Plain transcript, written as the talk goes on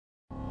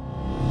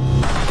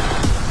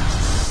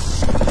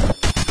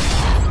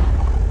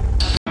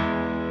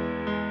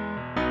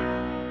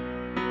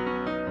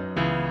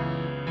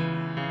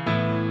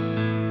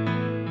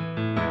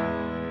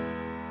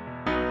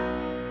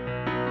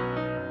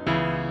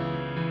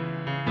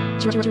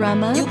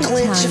Drama You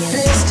clench your Italian.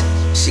 fist,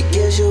 she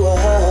gives you a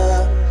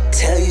hug.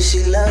 Tell you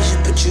she loves you,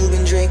 but you've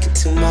been drinking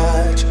too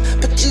much.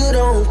 But you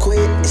don't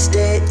quit,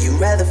 instead you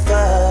rather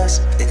fuss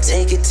than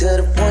take it to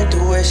the point to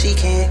where she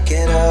can't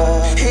get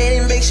up.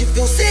 And it makes you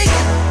feel sick,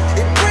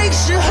 it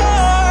breaks your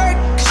heart,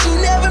 'cause you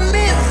never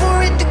meant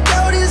for it to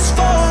go this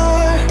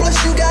far.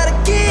 Plus you got a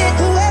kid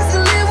who has to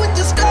live with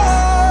the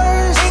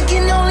scars and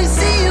can only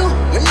see you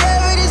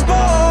whenever there's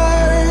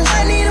bars.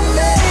 I need a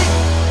medic,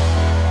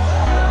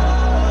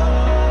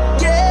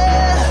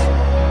 yeah,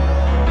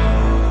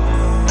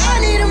 I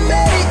need a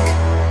medic.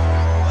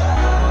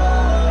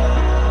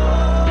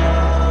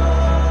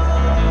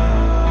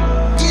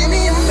 Give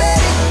me a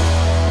medic,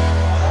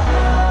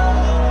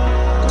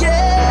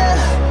 yeah,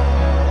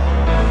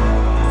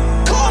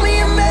 call me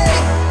a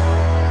medic.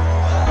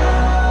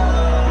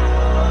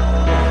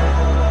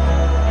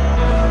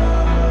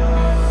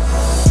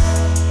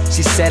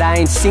 She said I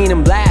ain't seen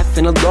him laugh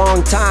in a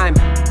long time.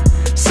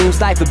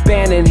 Seems life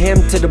abandoned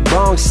him to the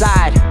wrong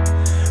side.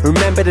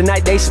 Remember the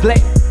night they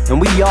split and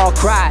we all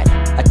cried.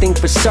 I think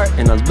for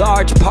certain a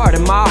large part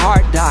of my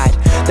heart died.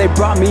 They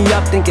brought me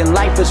up thinking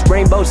life was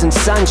rainbows and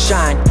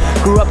sunshine.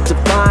 Grew up to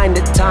find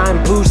that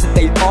time proves that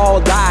they all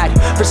died.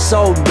 For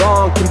so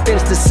long,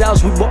 convinced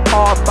ourselves we were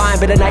all fine.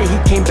 But the night he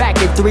came back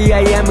at 3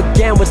 a.m.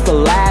 again was the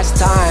last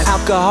time.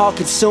 Alcohol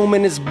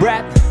consuming his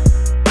breath.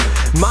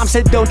 Mom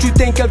said, don't you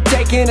think of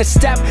taking a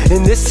step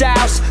in this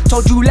house?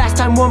 Told you last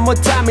time one more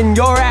time and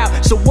you're out.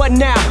 So what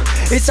now?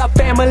 It's our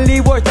family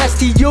worth less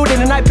to you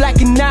than a night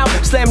blacking out.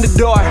 Slammed the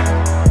door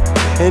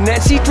and then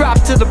she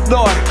dropped to the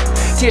floor.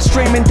 Tears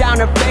streaming down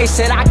her face,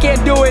 said I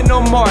can't do it no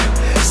more.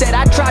 Said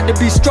I tried to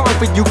be strong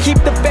for you,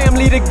 keep the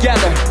family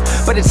together,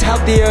 but it's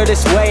healthier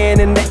this way and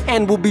in the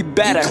end we'll be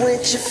better. You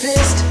clench your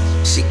fist,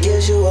 she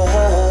gives you a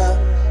hug.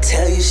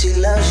 Tell you she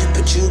loves you,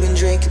 but you've been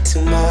drinking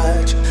too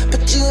much.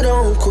 But you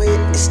don't quit,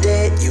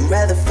 instead you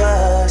rather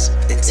fuss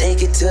than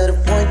take it to the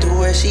point to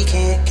where she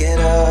can't get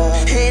up.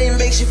 And it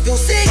makes you feel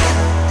sick,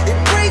 it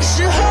breaks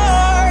your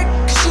heart,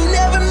 'cause you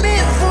never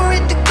meant for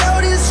it to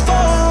go this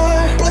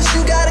far. Plus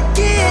you got a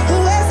kid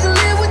who has to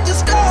live with the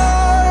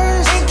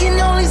scars and can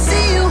only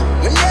see you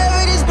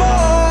whenever there's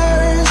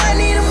bars. I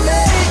need a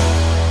medic,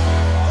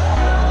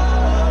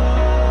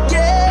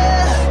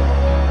 yeah,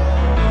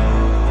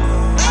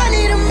 I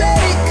need a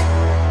medic.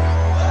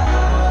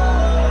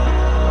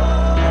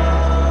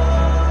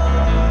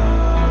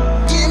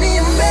 Give me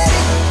a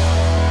medic,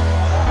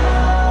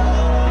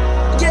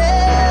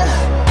 yeah,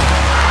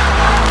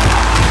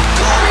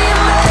 call me a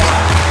medic.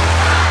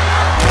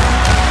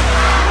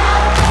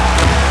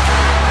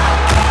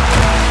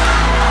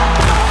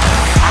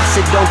 I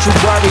said don't you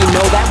worry,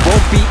 no that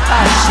won't be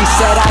us. She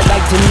said I'd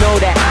like to know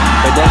that,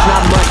 but there's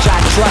not much I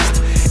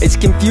trust. It's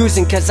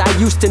confusing cause I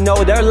used to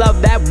know their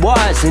love that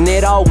was, and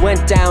it all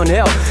went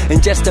downhill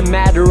in just a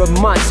matter of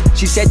months.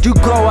 She said you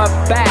grow up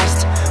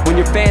fast when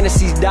your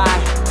fantasies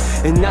die,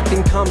 and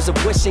nothing comes of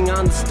wishing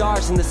on the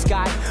stars in the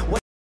sky. What